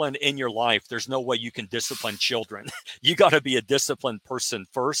discipline in your life, there's no way you can discipline children. You got to be a disciplined person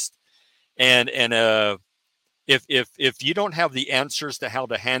first. And if you don't have the answers to how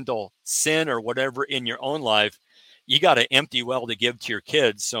to handle sin or whatever in your own life, you got an empty well to give to your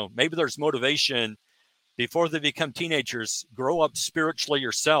kids. So maybe there's motivation before they become teenagers. Grow up spiritually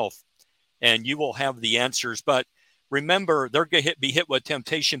yourself, and you will have the answers. But remember, they're going to be hit with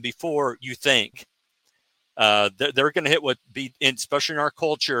temptation before you think. They're going to hit especially in our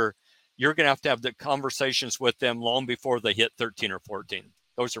culture, you're going to have the conversations with them long before they hit 13 or 14.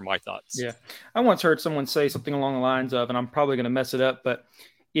 Those are my thoughts. Yeah. I once heard someone say something along the lines of, and I'm probably going to mess it up, but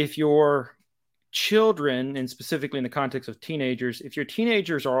if your children, and specifically in the context of teenagers, if your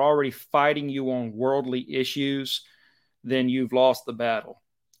teenagers are already fighting you on worldly issues, then you've lost the battle,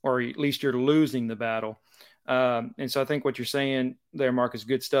 or at least you're losing the battle. And so I think what you're saying there, Mark, is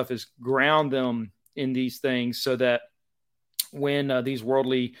good stuff, is ground them in these things so that when these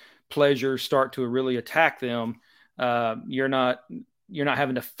worldly pleasures start to really attack them, you're not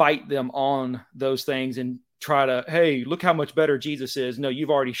having to fight them on those things and try to, hey, look how much better Jesus is. No, you've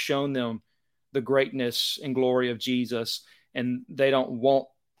already shown them the greatness and glory of Jesus, and they don't want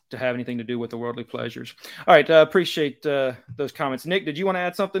to have anything to do with the worldly pleasures. All right. Appreciate those comments. Nick, did you want to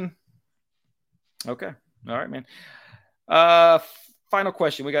add something? Okay. All right, man. Final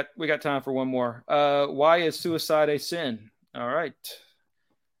question. We got time for one more. Why is suicide a sin? All right.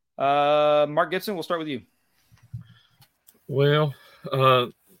 Mark Gibson, we'll start with you. Well,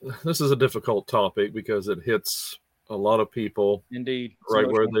 this is a difficult topic because it hits a lot of people. Indeed. Right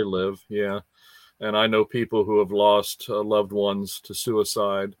where they live. Yeah. And I know people who have lost loved ones to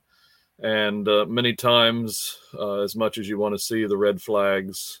suicide. And many times, as much as you want to see the red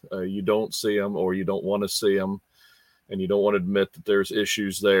flags, you don't see them, or you don't want to see them. And you don't want to admit that there's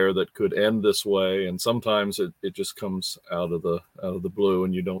issues there that could end this way. And sometimes it just comes out of the blue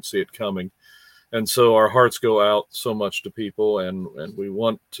and you don't see it coming. And so our hearts go out so much to people, and we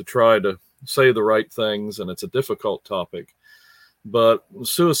want to try to say the right things. And it's a difficult topic, but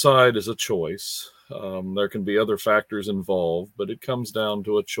suicide is a choice. There can be other factors involved, but it comes down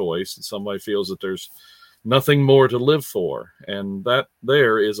to a choice. And somebody feels that there's nothing more to live for. And that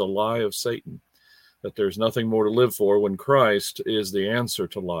there is a lie of Satan, that there's nothing more to live for when Christ is the answer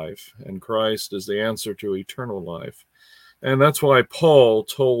to life, and Christ is the answer to eternal life. And that's why Paul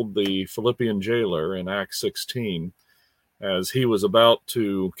told the Philippian jailer in Acts 16, as he was about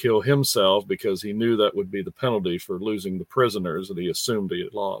to kill himself because he knew that would be the penalty for losing the prisoners that he assumed he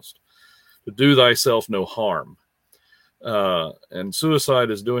had lost, to do thyself no harm. And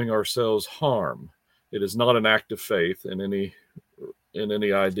suicide is doing ourselves harm. It is not an act of faith in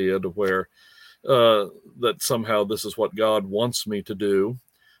any idea to where that somehow this is what God wants me to do,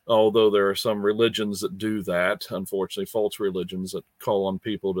 although there are some religions that do that, unfortunately, false religions that call on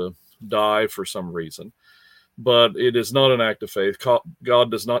people to die for some reason. But it is not an act of faith.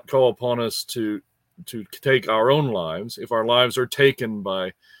 God does not call upon us to take our own lives. If our lives are taken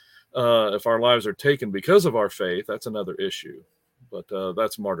because of our faith, that's another issue. But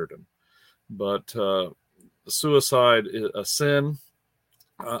that's martyrdom. But suicide is a sin.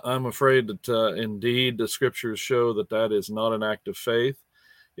 I'm afraid that indeed the scriptures show that is not an act of faith.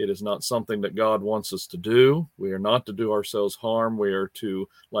 It is not something that God wants us to do. We are not to do ourselves harm. We are to,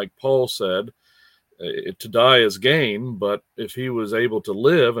 like Paul said, to die is gain. But if he was able to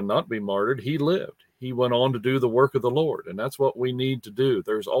live and not be martyred, he lived. He went on to do the work of the Lord. And that's what we need to do.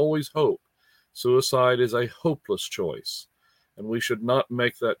 There's always hope. Suicide is a hopeless choice. And we should not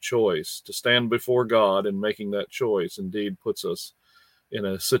make that choice. To stand before God and making that choice indeed puts us in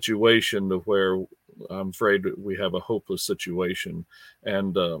a situation to where I'm afraid we have a hopeless situation,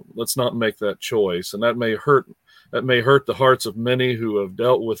 and let's not make that choice. And that may hurt the hearts of many who have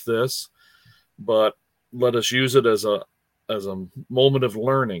dealt with this, but let us use it as a moment of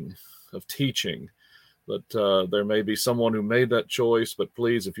learning, of teaching, that there may be someone who made that choice, but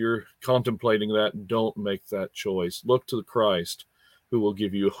please, if you're contemplating that, don't make that choice. Look to the Christ who will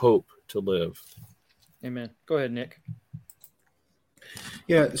give you hope to live. Amen. Go ahead, Nick.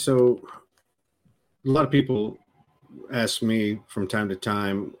 Yeah, so a lot of people ask me from time to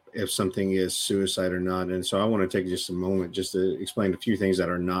time if something is suicide or not. And so I want to take just a moment just to explain a few things that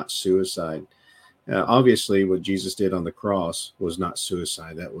are not suicide. Obviously, what Jesus did on the cross was not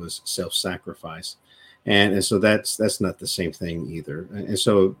suicide. That was self-sacrifice. And so that's not the same thing either. And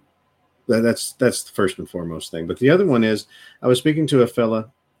so that's the first and foremost thing. But the other one is, I was speaking to a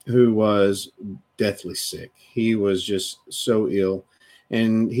fella who was deathly sick. He was just so ill,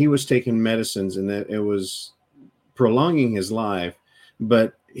 and he was taking medicines, and that it was prolonging his life,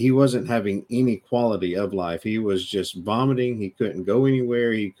 but he wasn't having any quality of life. He was just vomiting. He couldn't go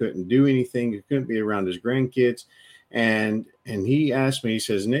anywhere. He couldn't do anything. He couldn't be around his grandkids. And he asked me, he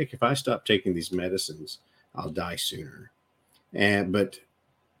says, Nick, if I stop taking these medicines, I'll die sooner. But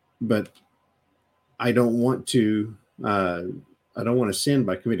I don't want to sin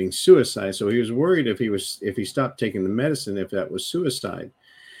by committing suicide. So he was worried if he stopped taking the medicine, if that was suicide.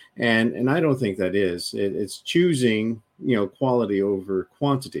 And I don't think that is. It's choosing, quality over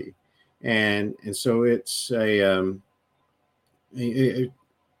quantity. And so it's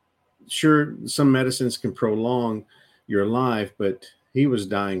sure, some medicines can prolong your life, but he was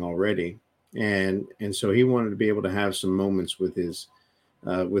dying already. And so he wanted to be able to have some moments with his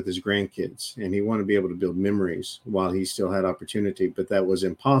grandkids, and he wanted to be able to build memories while he still had opportunity, but that was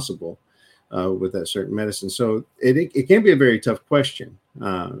impossible with that certain medicine. So it can be a very tough question.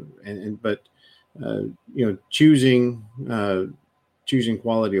 But choosing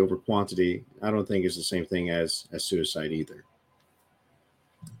quality over quantity, I don't think is the same thing as suicide either.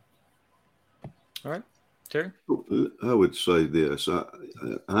 All right. Terry? I would say this.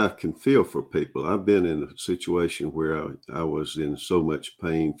 I can feel for people. I've been in a situation where I was in so much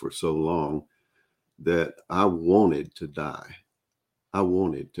pain for so long that I wanted to die. I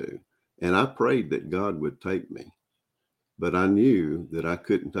wanted to. And I prayed that God would take me. But I knew that I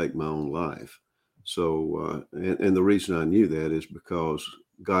couldn't take my own life. So, and the reason I knew that is because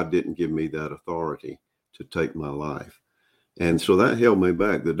God didn't give me that authority to take my life. And so that held me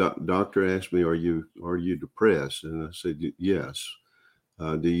back. The doctor asked me, are you depressed? And I said, yes.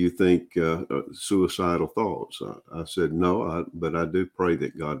 Do you think suicidal thoughts? I said, no, but I do pray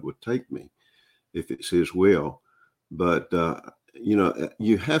that God would take me if it's his will. But,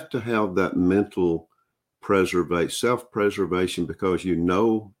 you have to have that mental self-preservation, because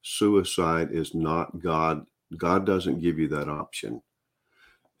suicide is not God. God doesn't give you that option.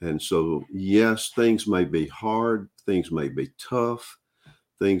 And so, yes, things may be hard, things may be tough,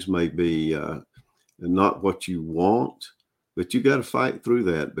 things may be not what you want, but you got to fight through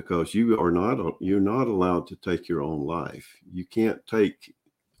that, because you're not allowed to take your own life. You can't take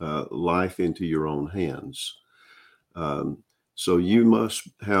life into your own hands. So you must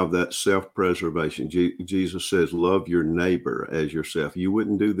have that self-preservation. Jesus says, love your neighbor as yourself. You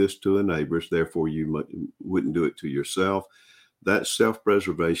wouldn't do this to a neighbor, therefore you wouldn't do it to yourself. That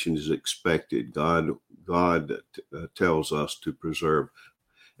self-preservation is expected. God tells us to preserve.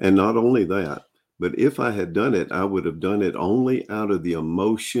 And not only that, but if I had done it, I would have done it only out of the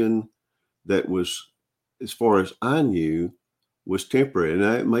emotion that was, as far as I knew, was temporary. And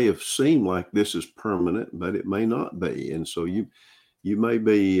it may have seemed like this is permanent, but it may not be. And so you may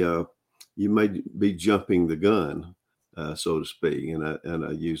be jumping the gun, so to speak. And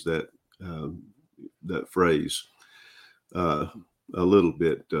I use that phrase a little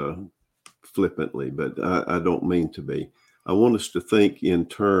bit flippantly, but I don't mean to be. I want us to think in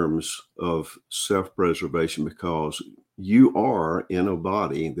terms of self-preservation, because you are in a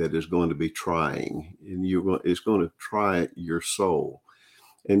body that is going to be trying, and it's going to try your soul.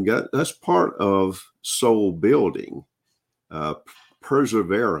 And that's part of soul building,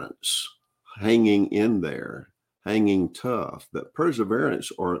 perseverance, hanging in there, hanging tough. That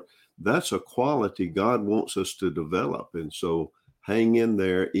perseverance, that's a quality God wants us to develop. And so hang in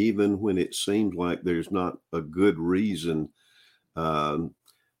there, even when it seems like there's not a good reason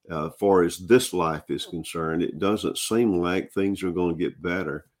far as this life is concerned. It doesn't seem like things are going to get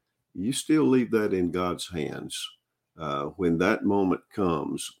better. You still leave that in God's hands. When that moment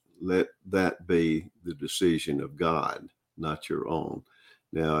comes, let that be the decision of God, not your own.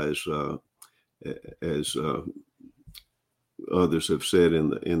 Now, as others have said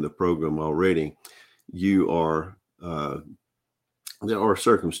in the program already, there are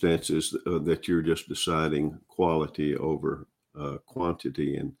circumstances that you're just deciding quality over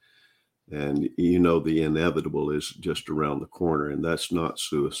quantity, and the inevitable is just around the corner, and that's not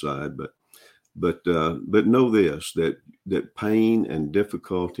suicide. But know this, that pain and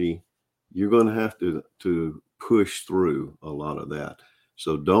difficulty, you're going to have to push through a lot of that.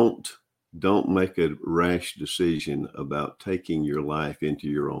 So don't make a rash decision about taking your life into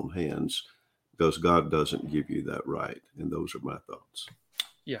your own hands, because God doesn't give you that right. And those are my thoughts.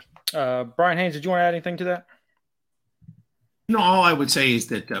 Yeah. Brian Haynes, did you want to add anything to that? No, all I would say is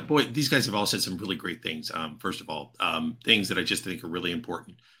that, these guys have all said some really great things. First of all, things that I just think are really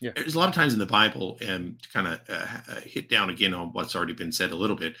important. Yeah. There's a lot of times in the Bible, and to kind of hit down again on what's already been said a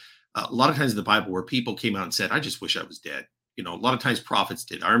little bit, a lot of times in the Bible where people came out and said, I just wish I was dead. A lot of times prophets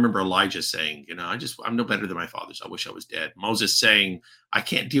did. I remember Elijah saying, I'm no better than my fathers. I wish I was dead. Moses saying, I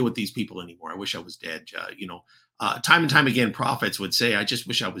can't deal with these people anymore. I wish I was dead. Time and time again, prophets would say, I just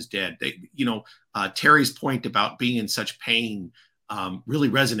wish I was dead. Terry's point about being in such pain really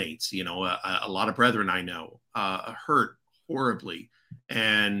resonates. A lot of brethren I know hurt horribly,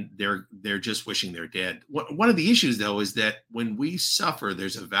 and they're just wishing they're dead. One of the issues, though, is that when we suffer,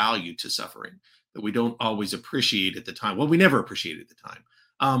 there's a value to suffering that we don't always appreciate at the time. Well, we never appreciate it at the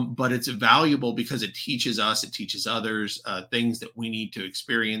time. But it's valuable because it teaches us, it teaches others things that we need to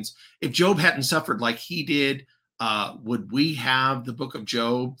experience. If Job hadn't suffered like he did, would we have the book of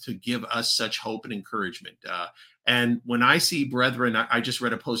Job to give us such hope and encouragement? And when I see brethren, I just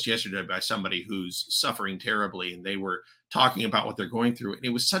read a post yesterday by somebody who's suffering terribly, and they were talking about what they're going through. And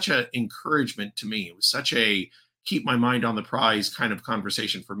it was such an encouragement to me. It was such a keep my mind on the prize kind of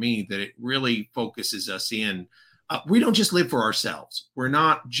conversation for me, that it really focuses us in. We don't just live for ourselves. We're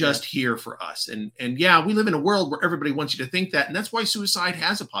not just here for us. And yeah, we live in a world where everybody wants you to think that. And that's why suicide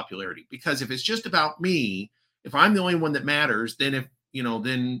has a popularity, because if it's just about me, if I'm the only one that matters, then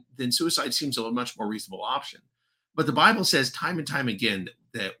then suicide seems a much more reasonable option. But the Bible says time and time again that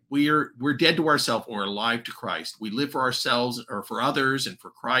that we're dead to ourselves and we're alive to Christ. We live for ourselves or for others and for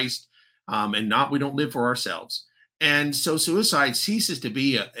Christ, and we don't live for ourselves. And so suicide ceases to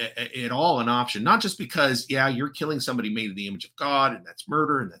be at all an option, not just because, you're killing somebody made in the image of God, and that's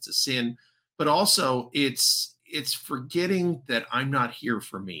murder and that's a sin, but also it's forgetting that I'm not here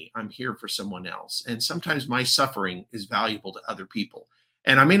for me. I'm here for someone else. And sometimes my suffering is valuable to other people.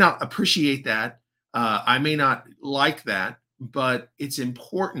 And I may not appreciate that. I may not like that, but it's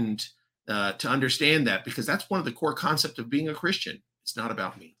important to understand that, because that's one of the core concepts of being a Christian. It's not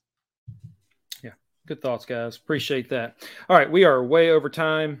about me. Good thoughts, guys. Appreciate that. All right, we are way over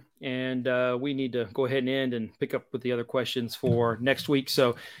time, and we need to go ahead and end and pick up with the other questions for next week.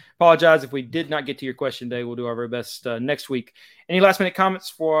 So apologize if we did not get to your question today. We'll do our very best next week. Any last-minute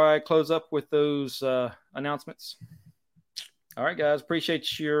comments before I close up with those announcements? All right, guys.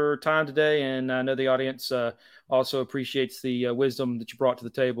 Appreciate your time today, and I know the audience also appreciates the wisdom that you brought to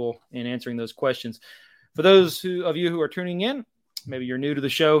the table in answering those questions. For those of you who are tuning in, maybe you're new to the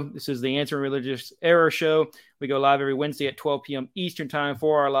show. This is the Answering Religious Error show. We go live every Wednesday at 12 p.m. Eastern time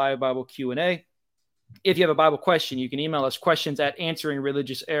for our live Bible Q&A. If you have a Bible question, you can email us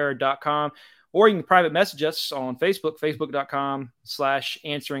questions@answeringreligiouserror.com, or you can private message us on Facebook,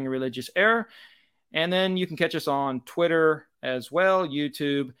 facebook.com/answeringreligiouserror. And then you can catch us on Twitter as well,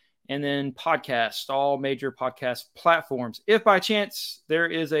 YouTube, and then podcast, all major podcast platforms. If by chance there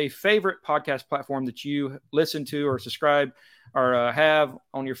is a favorite podcast platform that you listen to or subscribe or have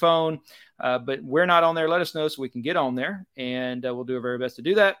on your phone, but we're not on there, let us know so we can get on there, and we'll do our very best to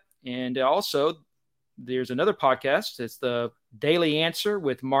do that. And also, there's another podcast. It's the Daily Answer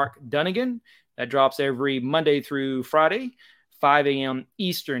with Mark Dunnigan. That drops every Monday through Friday, 5 a.m.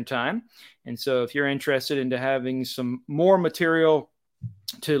 Eastern time. And so if you're interested into having some more material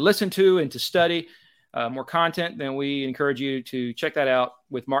to listen to and to study, more content, then we encourage you to check that out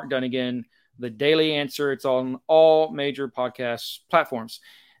with Mark Dunnigan, The Daily Answer. It's on all major podcast platforms.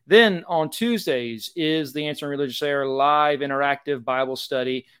 Then on Tuesdays is the Answering Religious Error live interactive Bible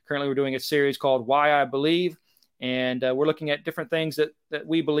study. Currently, we're doing a series called Why I Believe, and we're looking at different things that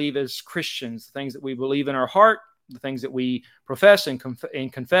we believe as Christians, the things that we believe in our heart, the things that we profess and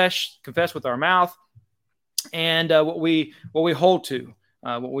confess with our mouth, and what we hold to,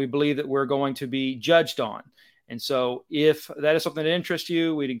 what we believe that we're going to be judged on. And so if that is something that interests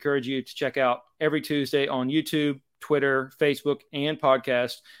you, we'd encourage you to check out every Tuesday on YouTube, Twitter, Facebook, and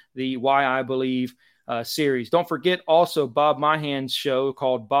podcast, the Why I Believe series. Don't forget also Bob Myhan's show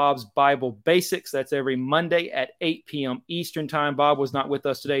called Bob's Bible Basics. That's every Monday at 8 p.m. Eastern time. Bob was not with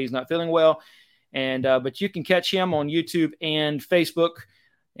us today. He's not feeling well. But you can catch him on YouTube and Facebook,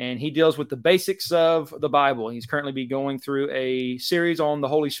 and he deals with the basics of the Bible. He's currently going through a series on the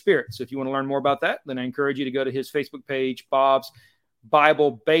Holy Spirit. So if you want to learn more about that, then I encourage you to go to his Facebook page, Bob's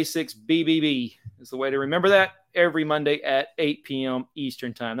Bible Basics, BBB is the way to remember that, every Monday at 8 p.m.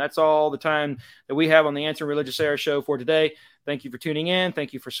 Eastern time. That's all the time that we have on the Answering Religious Error show for today. Thank you for tuning in.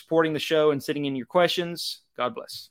 Thank you for supporting the show and sending in your questions. God bless.